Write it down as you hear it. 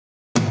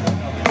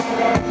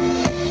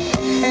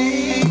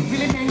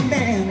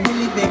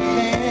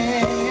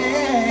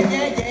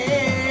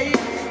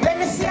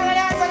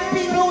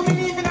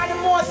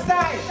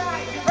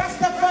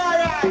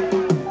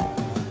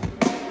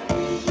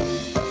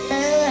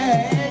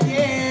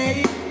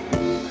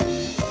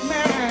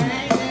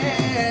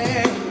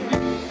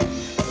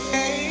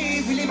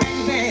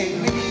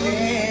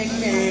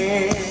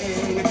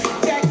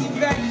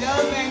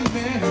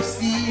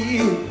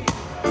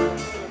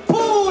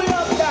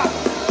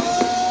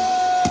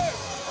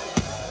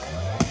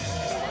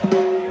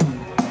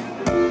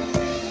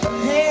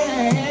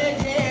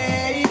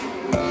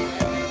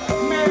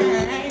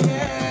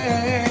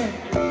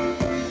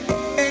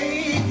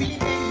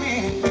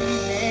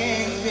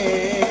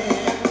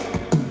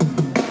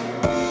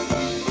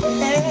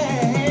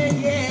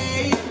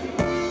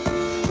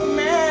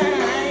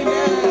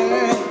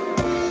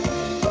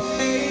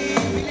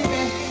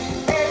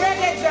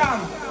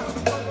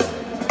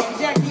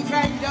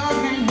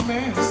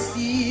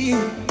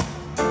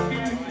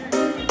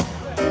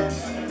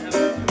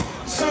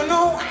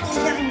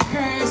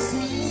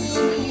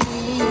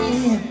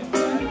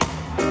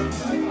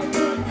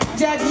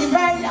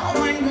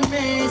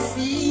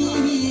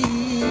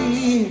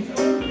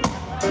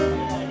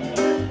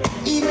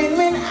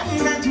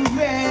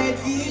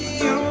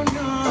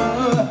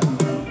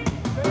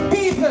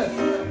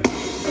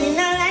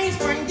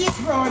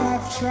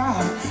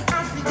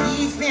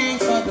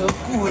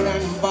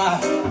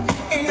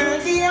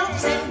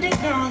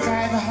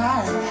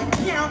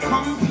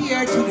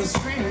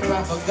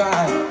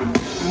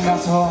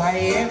That's how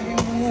every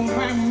move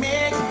I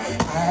make, I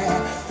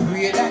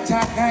pray that I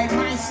guide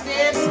my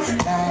steps,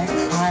 like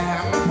I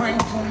am praying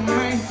to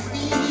my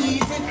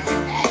feet.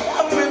 I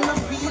want to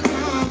feel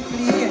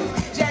complete.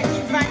 Jah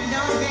give I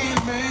love and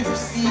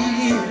mercy,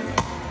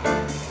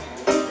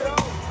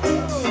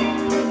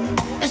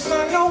 so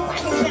no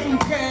one can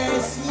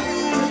curse me.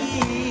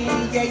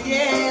 Yeah,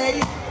 yeah.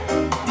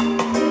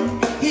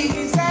 He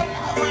gives that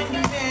love and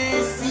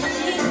mercy.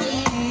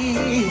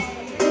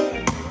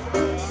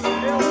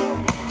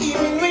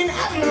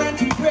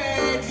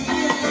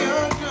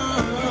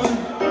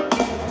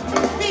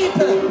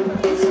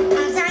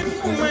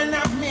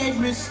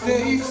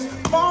 Mistakes,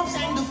 bumps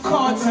and the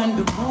cuts and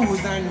the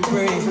bruise and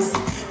breaks,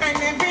 and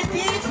every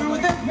day through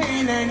the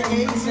pain and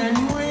aches, and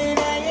when I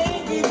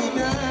ain't giving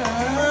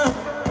up,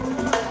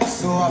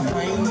 so I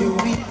find the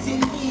wit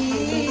in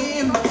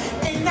him,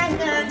 and I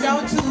learned how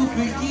to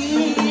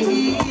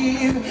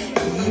forgive.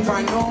 Keep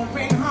an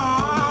open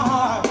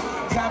heart,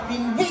 I've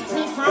been with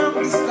me from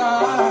the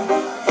start,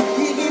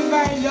 giving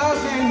my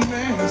love and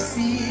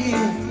mercy.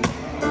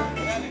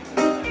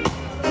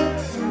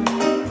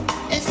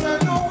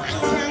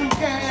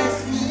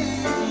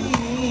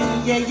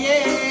 Yeah,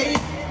 yeah.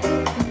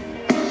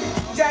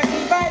 Jah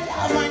give I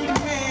love and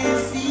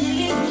mercy,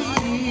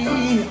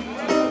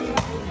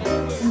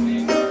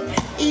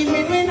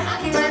 even when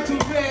I'm not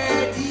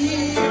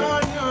ready. Oh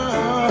no,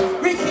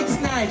 Rick, it's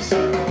nice.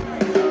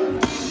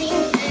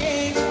 Giving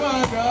thanks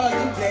for all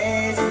the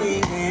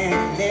blessings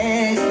and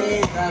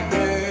lessons I've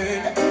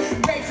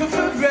learned. Grateful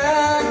for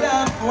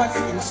love, what's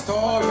in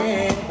store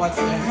and what's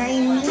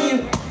behind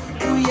me.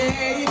 Oh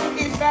yeah,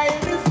 if I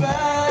ever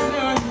find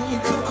no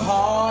need to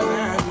call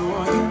now.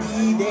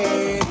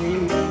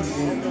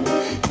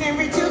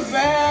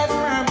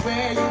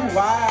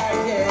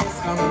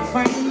 Come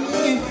find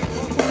me,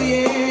 oh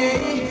yeah.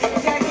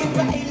 Jah give I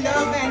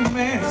love and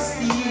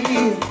mercy,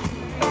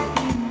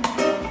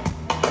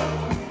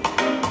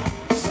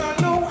 so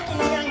no one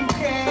can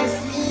curse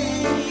me.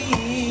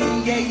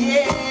 Yeah,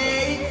 yeah.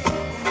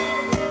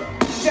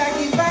 Jah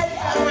give I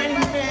love and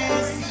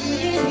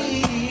mercy,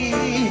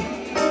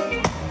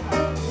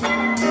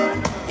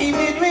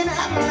 even when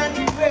I'm not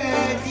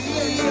ready.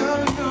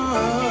 Oh no,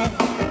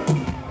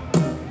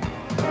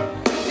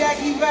 Jah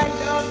give I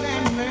love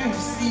and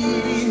mercy.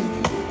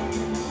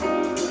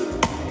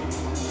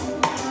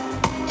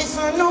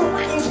 So no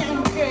one can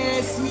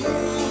curse me,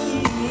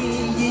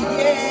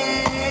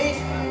 yeah.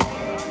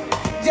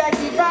 Jah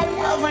give I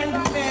love and